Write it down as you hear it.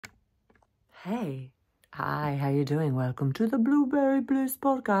Hey, hi, how you doing? Welcome to the Blueberry Bliss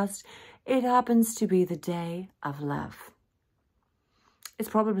podcast. It happens to be the day of love. It's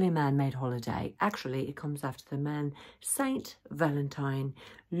probably a man-made holiday. Actually, it comes after the man, Saint Valentine.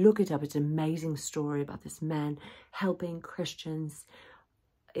 Look it up. It's an amazing story about this man helping Christians.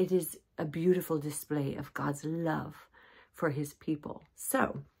 It is a beautiful display of God's love for his people.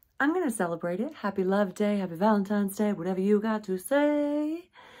 So, I'm going to celebrate it. Happy Love Day, Happy Valentine's Day, whatever you got to say.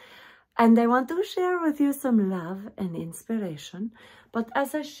 And I want to share with you some love and inspiration. But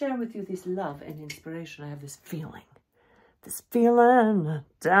as I share with you this love and inspiration, I have this feeling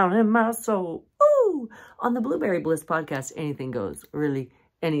down in my soul. Ooh! On the Blueberry Bliss podcast, anything goes. Really,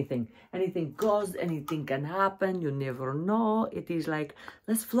 anything. Anything goes, anything can happen. You never know. It is like,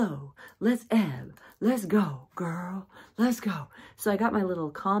 let's flow, let's ebb, let's go, girl, let's go. So I got my little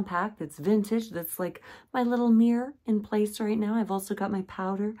compact that's vintage. That's like my little mirror in place right now. I've also got my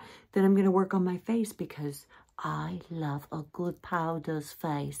powder that I'm going to work on my face because I love a good powder's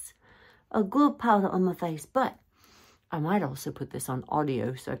face. A good powder on my face. But I might also put this on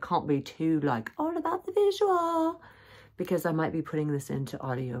audio so I can't be too like all about the visual, because I might be putting this into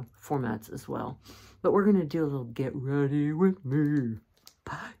audio formats as well. But we're going to do a little get ready with me.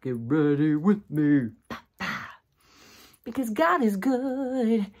 Get ready with me. Because God is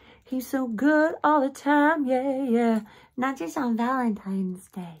good. He's so good all the time. Yeah, yeah. Not just on Valentine's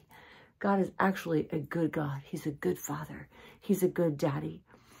Day. God is actually a good God. He's a good father. He's a good daddy.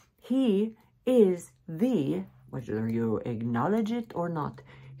 He is the, whether you acknowledge it or not,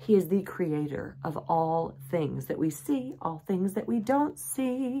 he is the creator of all things that we see, all things that we don't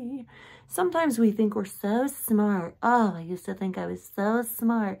see. Sometimes we think we're so smart. Oh, I used to think I was so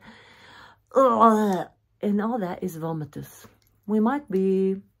smart. Ugh. And all that is vomitus. We might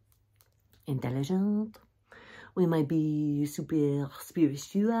be intelligent. We might be super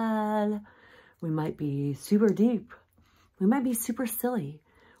spiritual. We might be super deep. We might be super silly.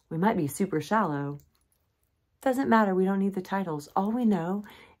 We might be super shallow. Doesn't matter. We don't need the titles. All we know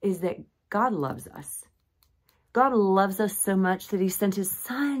is that God loves us. God loves us so much that he sent his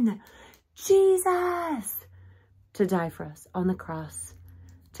son, Jesus, to die for us on the cross,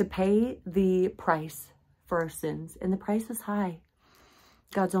 to pay the price for our sins. And the price is high.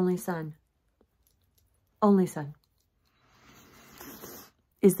 God's only son. Only son.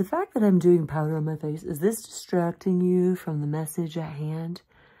 Is the fact that I'm doing powder on my face, is this distracting you from the message at hand?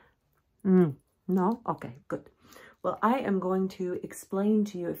 No? Okay, good. Well, I am going to explain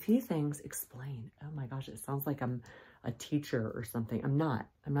to you a few things. Explain. Oh my gosh, it sounds like I'm a teacher or something. I'm not.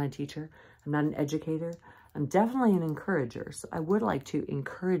 I'm not a teacher. I'm not an educator. I'm definitely an encourager. So I would like to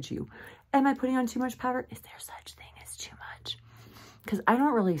encourage you. Am I putting on too much powder? Is there such thing as too much? Because I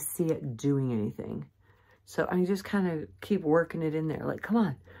don't really see it doing anything. So I just kind of keep working it in there. Like, come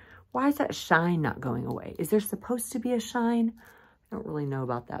on. Why is that shine not going away? Is there supposed to be a shine? I don't really know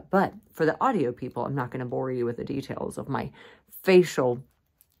about that. But for the audio people, I'm not going to bore you with the details of my facial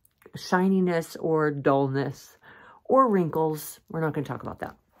shininess or dullness or wrinkles. We're not going to talk about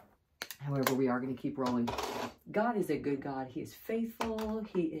that. However, we are going to keep rolling. God is a good God. He is faithful.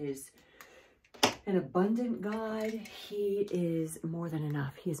 He is an abundant God. He is more than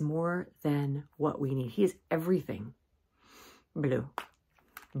enough. He is more than what we need. He is everything. Blue.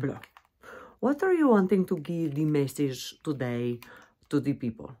 Blue. What are you wanting to give the message today to the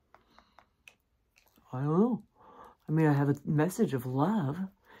people? I don't know. I mean, I have a message of love.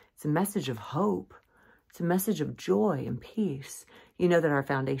 It's a message of hope. It's a message of joy and peace. You know that our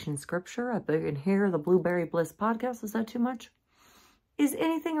foundation scripture up in here, the Blueberry Bliss podcast, is that too much? Is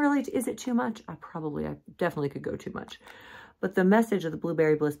anything really, is it too much? I definitely could go too much. But the message of the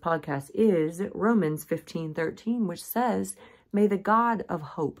Blueberry Bliss podcast is Romans 15:13, which says, may the God of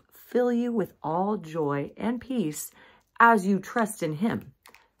hope fill you with all joy and peace as you trust in him,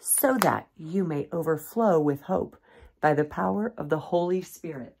 so that you may overflow with hope by the power of the Holy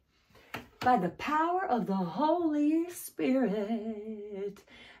Spirit. By the power of the Holy Spirit,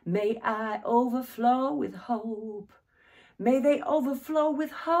 may I overflow with hope. May they overflow with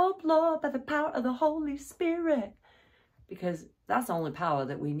hope, Lord, by the power of the Holy Spirit. Because that's the only power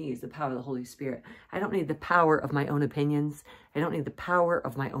that we need, is the power of the Holy Spirit. I don't need the power of my own opinions. I don't need the power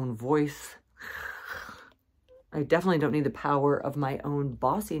of my own voice. I definitely don't need the power of my own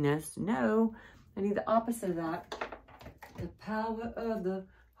bossiness. No, I need the opposite of that. The power of the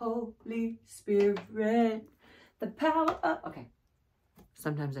Holy Spirit. The power of... Okay.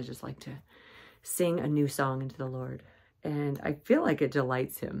 Sometimes I just like to sing a new song into the Lord. And I feel like it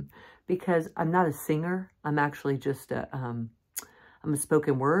delights him. Because I'm not a singer. I'm actually just I'm a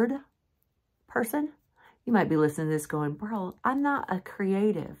spoken word person. You might be listening to this going, bro, I'm not a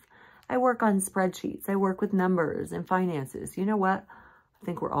creative. I work on spreadsheets. I work with numbers and finances. You know what? I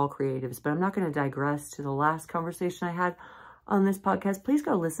think we're all creatives, but I'm not going to digress to the last conversation I had on this podcast. Please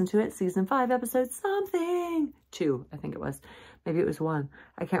go listen to it. Season 5, episode something. 2, I think it was. Maybe it was 1.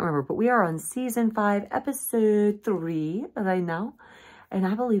 I can't remember. But we are on season 5, episode 3 right now. And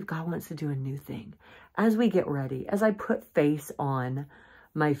I believe God wants to do a new thing. As we get ready, as I put face on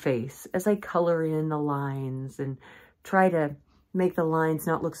my face, as I color in the lines and try to make the lines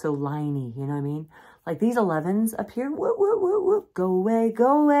not look so liney, you know what I mean? Like these 11s up here, whoop, whoop, whoop, whoop, go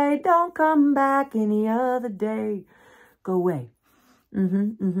away, don't come back any other day. Go away.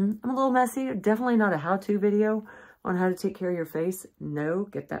 I'm a little messy. Definitely not a how-to video on how to take care of your face. No,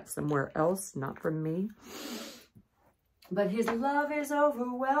 get that somewhere else, not from me. But his love is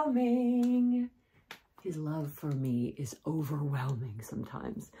overwhelming. His love for me is overwhelming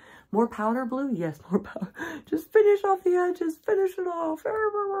sometimes. More powder blue? Yes, more powder. Just finish off the edges. Finish it off.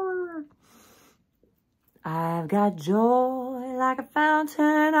 I've got joy like a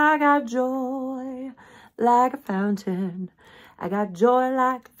fountain. I got joy like a fountain. I got joy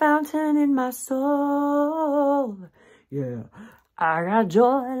like a fountain in my soul. Yeah. I got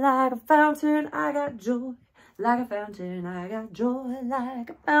joy like a fountain. I got joy like a fountain. I got joy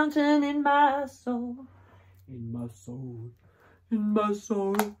like a fountain in my soul. In my soul. In my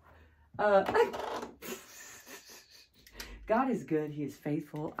soul. God is good. He is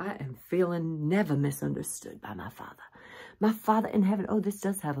faithful. I am feeling never misunderstood by my Father. My Father in heaven. Oh, this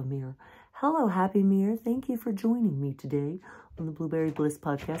does have a mirror. Hello, happy mirror. Thank you for joining me today on the Blueberry Bliss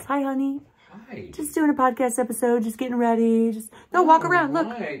podcast. Hi, honey. Hi. Just doing a podcast episode. Just getting ready. Just walk around. Look.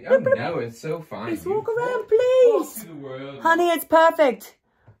 Right. Oh, no, it's so fine. Just walk around, please. Walk the world. Honey, it's perfect.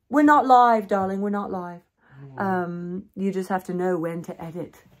 We're not live, darling. We're not live. You just have to know when to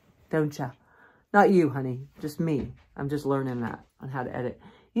edit, don't ya? Not you, honey. Just me. I'm just learning that on how to edit.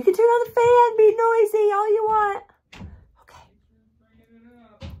 You can turn on the fan, be noisy, all you want. Okay.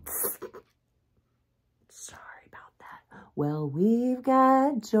 Sorry about that. Well, we've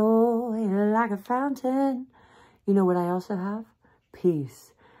got joy like a fountain. You know what I also have?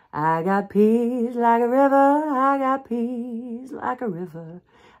 Peace. I got peace like a river. I got peace like a river.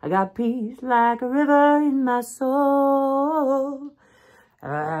 I got peace like a river in my soul.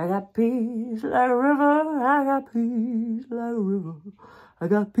 I got peace like a river. I got peace like a river. I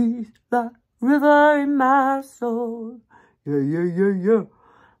got peace like a river in my soul. Yeah, yeah, yeah, yeah.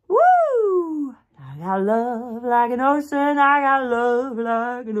 Woo! I got love like an ocean. I got love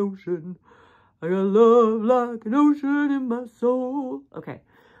like an ocean. I got love like an ocean in my soul. Okay,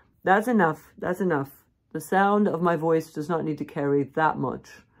 that's enough. That's enough. The sound of my voice does not need to carry that much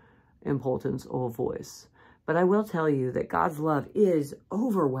importance or voice. But I will tell you that God's love is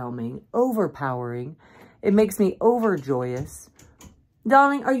overwhelming, overpowering. It makes me overjoyous.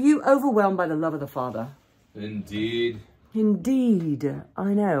 Darling, are you overwhelmed by the love of the Father? Indeed. Indeed.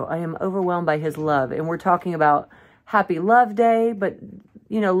 I know. I am overwhelmed by his love. And we're talking about Happy Love Day. But,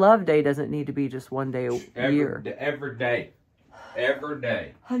 you know, Love Day doesn't need to be just one day a year. Every day. Every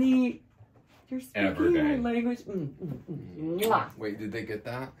day. Honey, you're speaking my language. Wait, did they get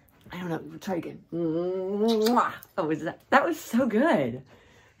that? I don't know. Try again. Oh, that was so good.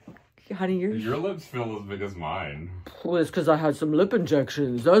 Honey, your lips feel as big as mine. Well, it's because I had some lip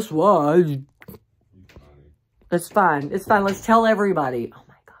injections. That's why. It's fine. It's fine. Let's tell everybody. Oh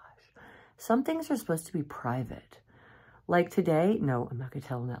my gosh. Some things are supposed to be private. Like today. No, I'm not going to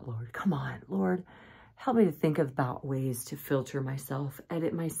tell them that, Lord. Come on, Lord. Help me to think about ways to filter myself,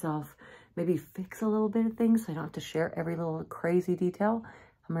 edit myself, maybe fix a little bit of things so I don't have to share every little crazy detail.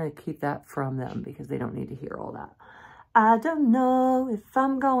 I'm going to keep that from them because they don't need to hear all that. I don't know if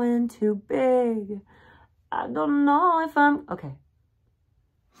I'm going too big. I don't know if I'm... Okay.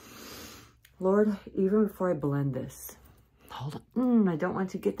 Lord, even before I blend this, hold on. I don't want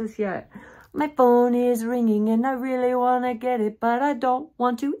to get this yet. My phone is ringing and I really want to get it, but I don't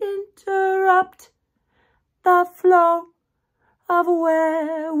want to interrupt the flow of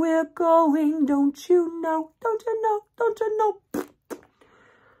where we're going. Don't you know? Don't you know? Don't you know?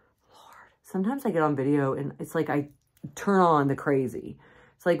 Sometimes I get on video and it's like I turn on the crazy.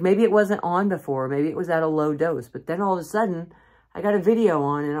 It's like maybe it wasn't on before. Maybe it was at a low dose. But then all of a sudden, I got a video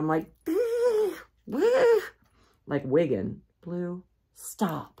on and I'm like, like wigging. Blue,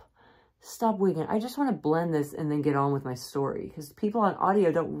 stop. Stop wigging. I just want to blend this and then get on with my story. Because people on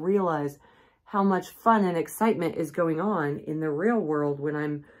audio don't realize how much fun and excitement is going on in the real world when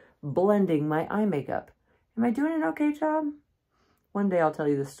I'm blending my eye makeup. Am I doing an okay job? One day I'll tell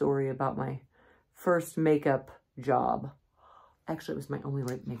you the story about my first makeup job. Actually, it was my only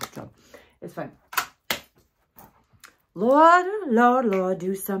makeup job. It's fine. Lord, Lord, Lord,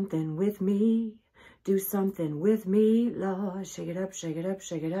 do something with me. Do something with me, Lord. Shake it up, shake it up,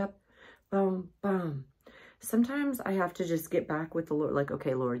 shake it up. Boom, boom. Sometimes I have to just get back with the Lord. Like,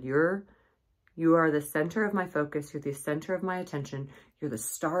 okay, Lord, you are the center of my focus. You're the center of my attention. You're the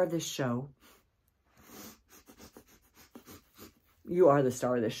star of this show. You are the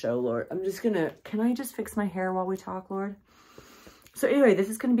star of this show, Lord. I'm just gonna, can I just fix my hair while we talk, Lord? So anyway, this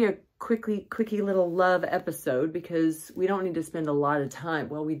is going to be a quickie little love episode because we don't need to spend a lot of time.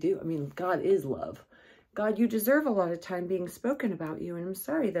 Well, we do. I mean, God is love. God, you deserve a lot of time being spoken about you. And I'm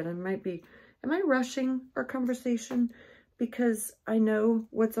sorry that I might be, am I rushing our conversation? Because I know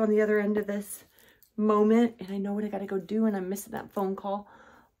what's on the other end of this moment and I know what I got to go do and I'm missing that phone call.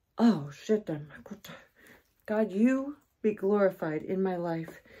 Oh, shit. God, you be glorified in my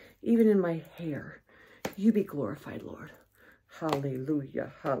life, even in my hair. You be glorified, Lord.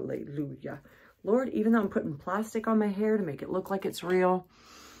 Hallelujah, hallelujah. Lord, even though I'm putting plastic on my hair to make it look like it's real,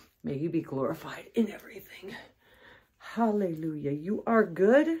 may you be glorified in everything. Hallelujah. You are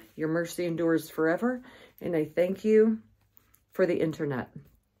good. Your mercy endures forever. And I thank you for the internet,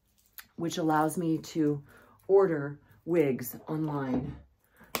 which allows me to order wigs online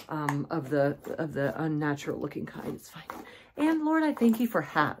of the unnatural looking kind. It's fine. And Lord, I thank you for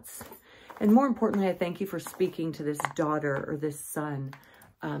hats. And more importantly, I thank you for speaking to this daughter or this son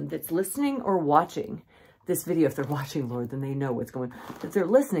that's listening or watching this video. If they're watching, Lord, then they know what's going on. If they're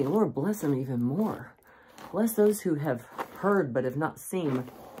listening, Lord, bless them even more. Bless those who have heard but have not seen.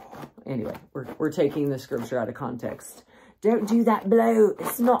 Anyway, we're taking the scripture out of context. Don't do that, blow.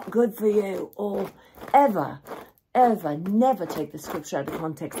 It's not good for you. Or ever, never take the scripture out of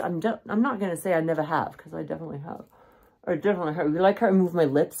context. I'm not going to say I never have, because I definitely have. Or definitely hurt. You like how I move my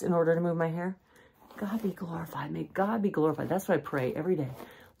lips in order to move my hair? God be glorified. May God be glorified. That's what I pray every day.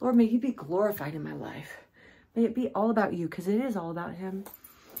 Lord, may you be glorified in my life. May it be all about you, because it is all about him.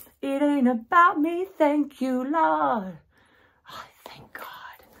 It ain't about me, thank you, Lord. Oh, thank God.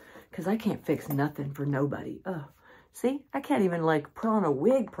 Because I can't fix nothing for nobody. Oh, see? I can't even, like, put on a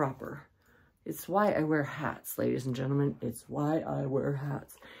wig proper. It's why I wear hats, ladies and gentlemen. It's why I wear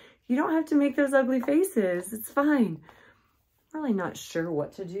hats. You don't have to make those ugly faces. It's fine. Really not sure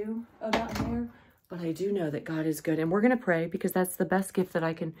what to do about hair, but I do know that God is good. And we're going to pray because that's the best gift that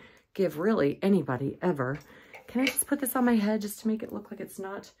I can give really anybody ever. Can I just put this on my head just to make it look like it's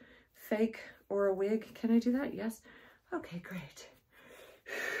not fake or a wig? Can I do that? Yes. Okay, great.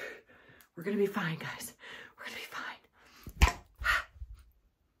 We're going to be fine, guys. We're going to be fine.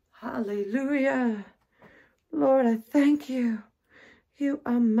 Hallelujah. Lord, I thank you. You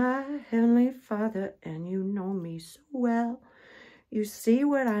are my Heavenly Father and you know me so well. You see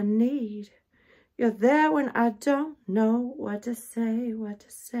what I need. You're there when I don't know what to say,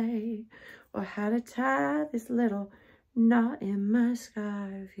 or how to tie this little knot in my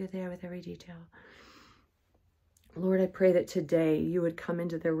scarf. You're there with every detail. Lord, I pray that today you would come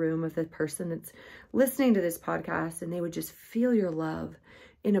into the room of the person that's listening to this podcast and they would just feel your love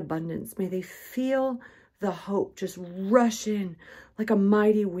in abundance. May they feel the hope just rush in like a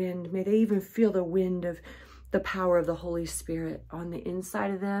mighty wind. May they even feel the wind of the power of the Holy Spirit on the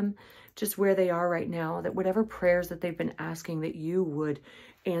inside of them, just where they are right now, that whatever prayers that they've been asking, that you would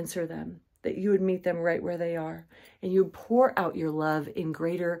answer them, that you would meet them right where they are, and you pour out your love in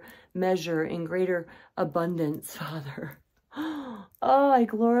greater measure, in greater abundance, Father. Oh, I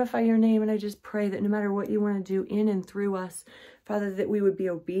glorify your name, and I just pray that no matter what you want to do in and through us, Father, that we would be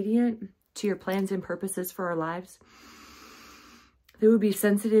obedient to your plans and purposes for our lives, that we would be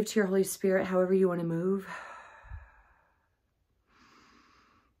sensitive to your Holy Spirit, however you want to move.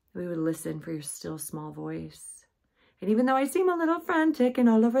 We would listen for your still small voice. And even though I seem a little frantic and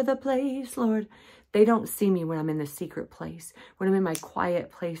all over the place, Lord, they don't see me when I'm in the secret place, when I'm in my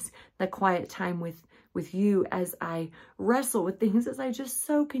quiet place, the quiet time with you as I wrestle with things, as I just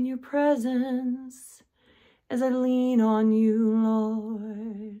soak in your presence, as I lean on you,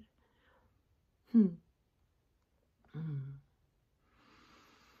 Lord.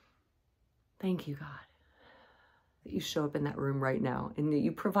 Thank you, God, that you show up in that room right now and that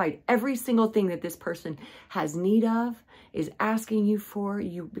you provide every single thing that this person has need of, is asking you for.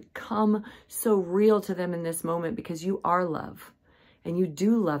 You become so real to them in this moment because you are love and you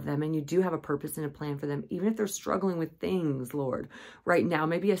do love them and you do have a purpose and a plan for them, even if they're struggling with things, Lord, right now.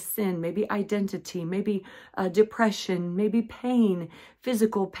 Maybe a sin, maybe identity, maybe depression, maybe pain,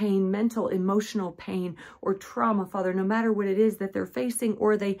 physical pain, mental, emotional pain, or trauma, Father, no matter what it is that they're facing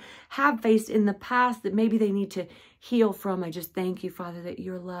or they have faced in the past that maybe they need to heal from. I just thank you, Father, that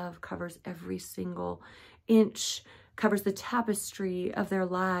your love covers every single inch, covers the tapestry of their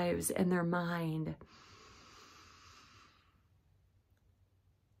lives and their mind.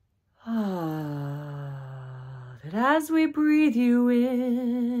 That as we breathe you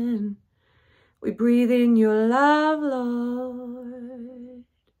in, we breathe in your love, Lord.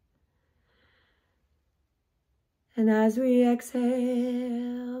 And as we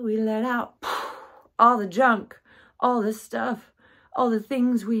exhale, we let out all the junk, all the stuff, all the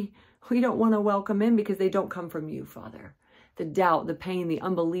things we don't want to welcome in because they don't come from you, Father. The doubt, the pain, the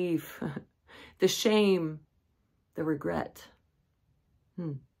unbelief, the shame, the regret,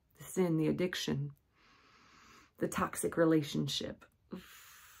 the sin, the addiction, the toxic relationship.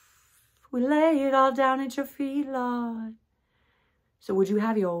 We lay it all down at your feet, Lord. So would you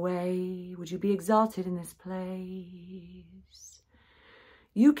have your way? Would you be exalted in this place?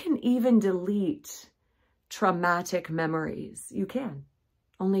 You can even delete traumatic memories. You can.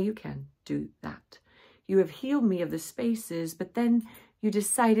 Only you can do that. You have healed me of the spaces, but then you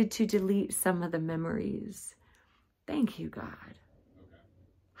decided to delete some of the memories. Thank you, God.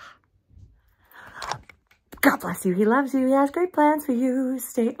 God bless you. He loves you. He has great plans for you.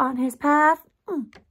 Stay on his path.